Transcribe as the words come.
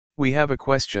We have a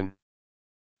question.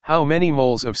 How many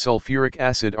moles of sulfuric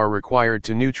acid are required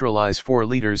to neutralize 4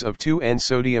 liters of 2N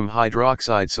sodium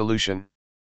hydroxide solution?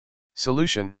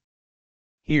 Solution.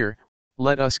 Here,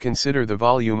 let us consider the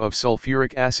volume of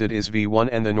sulfuric acid is V1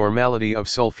 and the normality of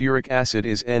sulfuric acid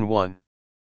is N1.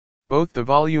 Both the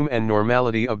volume and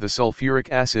normality of the sulfuric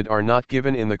acid are not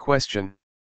given in the question.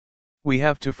 We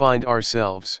have to find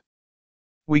ourselves.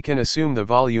 We can assume the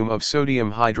volume of sodium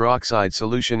hydroxide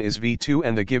solution is V2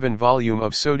 and the given volume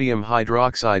of sodium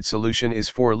hydroxide solution is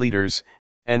 4 liters,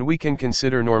 and we can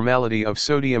consider normality of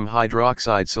sodium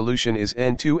hydroxide solution is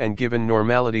N2 and given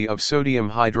normality of sodium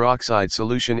hydroxide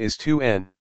solution is 2N.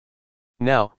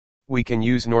 Now, we can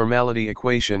use normality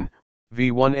equation,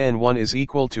 V1N1 is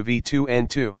equal to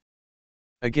V2N2.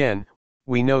 Again,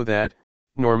 we know that,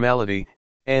 normality,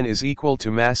 N is equal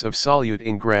to mass of solute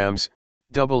in grams,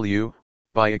 W,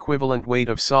 by equivalent weight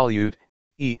of solute,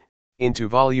 E, into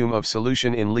volume of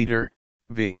solution in liter,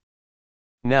 V.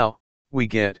 Now, we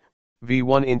get,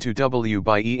 V1 into W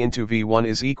by E into V1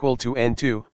 is equal to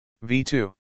N2,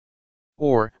 V2.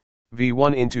 Or,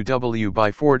 V1 into W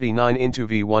by 49 into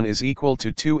V1 is equal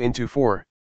to 2 into 4.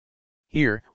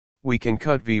 Here, we can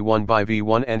cut V1 by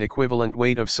V1 and equivalent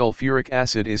weight of sulfuric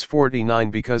acid is 49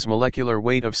 because molecular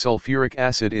weight of sulfuric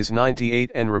acid is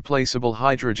 98 and replaceable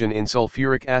hydrogen in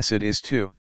sulfuric acid is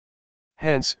 2.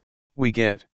 Hence, we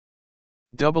get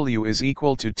W is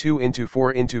equal to 2 into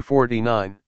 4 into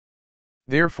 49.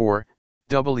 Therefore,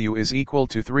 W is equal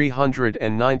to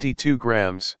 392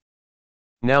 grams.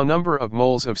 Now number of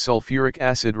moles of sulfuric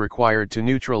acid required to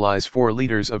neutralize 4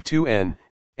 liters of 2N,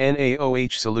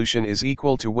 NaOH solution is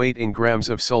equal to weight in grams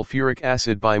of sulfuric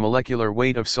acid by molecular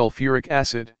weight of sulfuric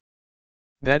acid.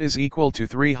 That is equal to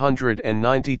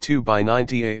 392 by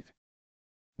 98.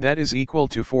 That is equal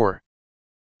to 4.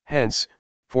 Hence,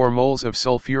 4 moles of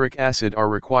sulfuric acid are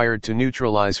required to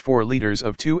neutralize 4 liters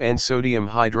of 2N sodium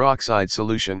hydroxide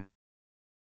solution.